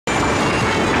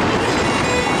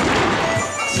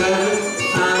7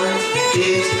 and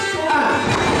 8 and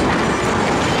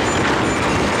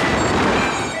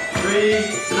 3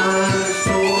 and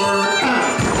 4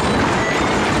 and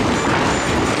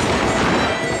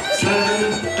 7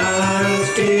 and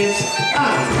 8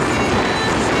 and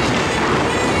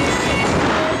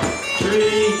 3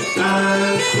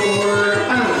 and 4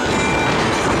 and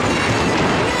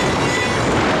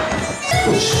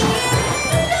push.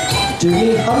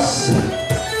 Demi-passe,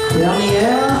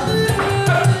 dernière.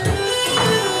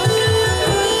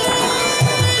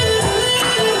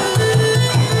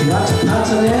 Droite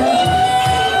partenaire.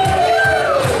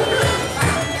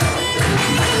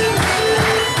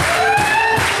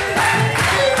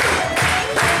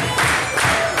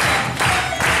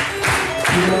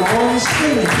 Numéro 11,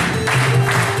 swing.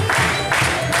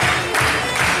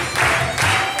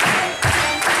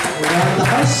 Around the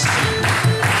house.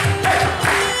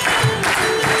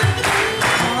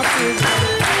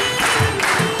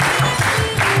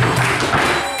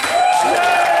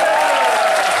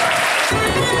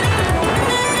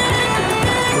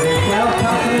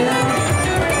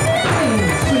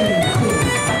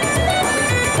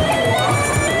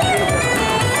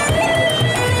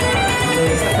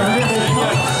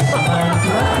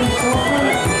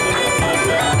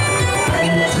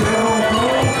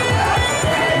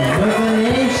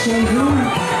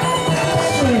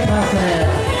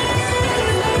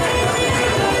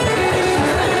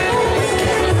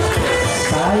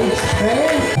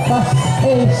 Passe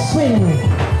et swing.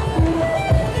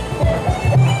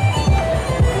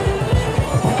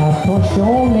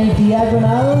 Attention, les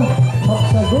diagonales,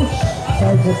 tops à gauche,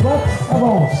 sides à droite,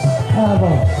 avance,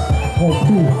 avance. Et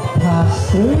puis, passe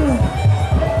through.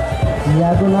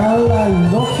 Diagonale à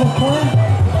l'autre point,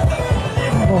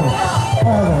 avance,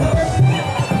 avance.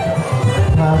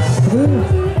 Passe through.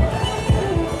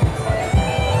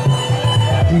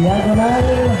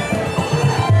 Diagonale.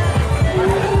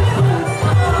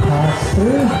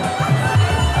 Through.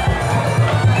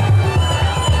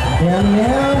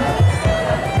 Dernière.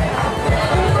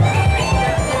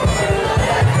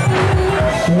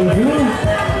 Chez vous,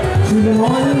 tout le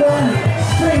monde,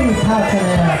 swing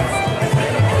partenaire.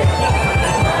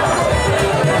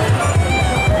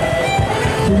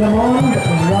 Tout le monde,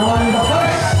 round the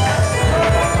house.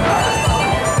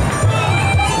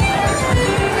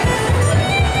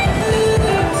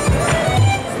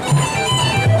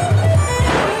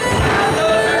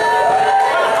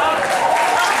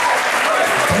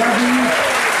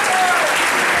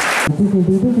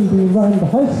 Round the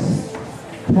house,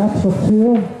 4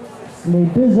 tours, les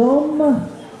deux hommes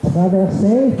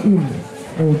traversaient une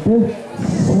et deux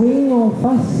swing en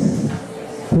face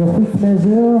pour 8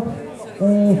 mesures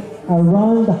et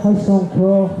around the house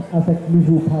encore avec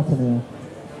nouveau partenaire.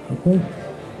 Okay.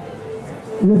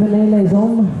 Revenez les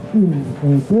hommes, 1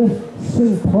 et 2,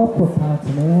 swing propre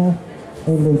partenaire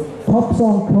et les tops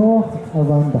encore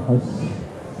around the house.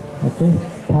 Okay.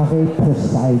 Pareil pour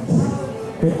sides.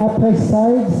 Et après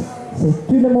sides, c'est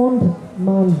tout le monde,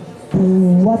 main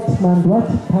droite,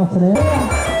 partenaire.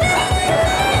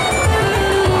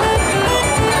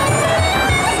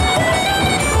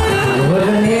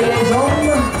 Revenez les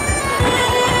hommes.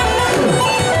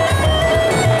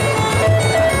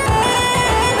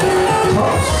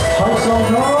 Tops, house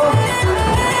encore.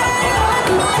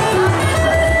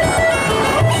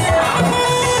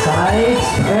 Sides,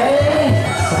 prêt,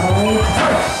 sides,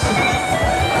 tops.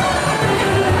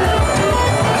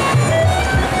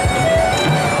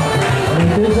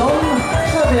 Deux hommes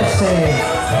traversés,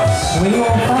 swing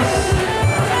en face,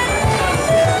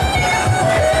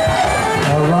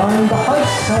 around the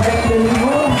house avec le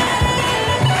niveau,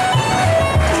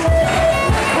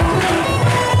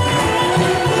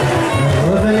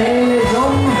 revenez les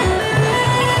hommes,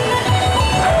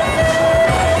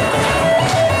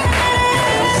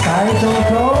 sides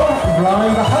encore,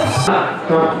 around the house.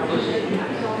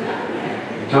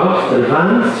 Tops,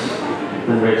 advance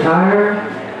and retire.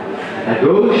 At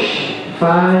gauche,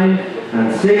 5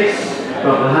 and 6,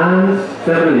 drop the hands,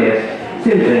 7 and 8.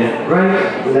 Same thing, right,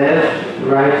 left,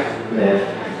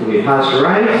 So we pass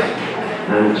right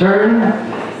and turn,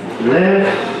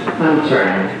 left and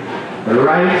turn. The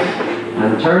right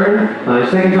and turn. Now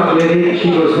second top lady, she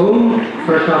goes home.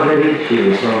 First top lady, she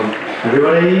goes home.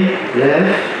 Everybody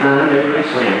left and everybody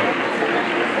swing.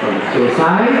 So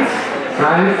sides,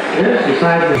 yes, so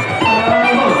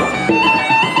sides.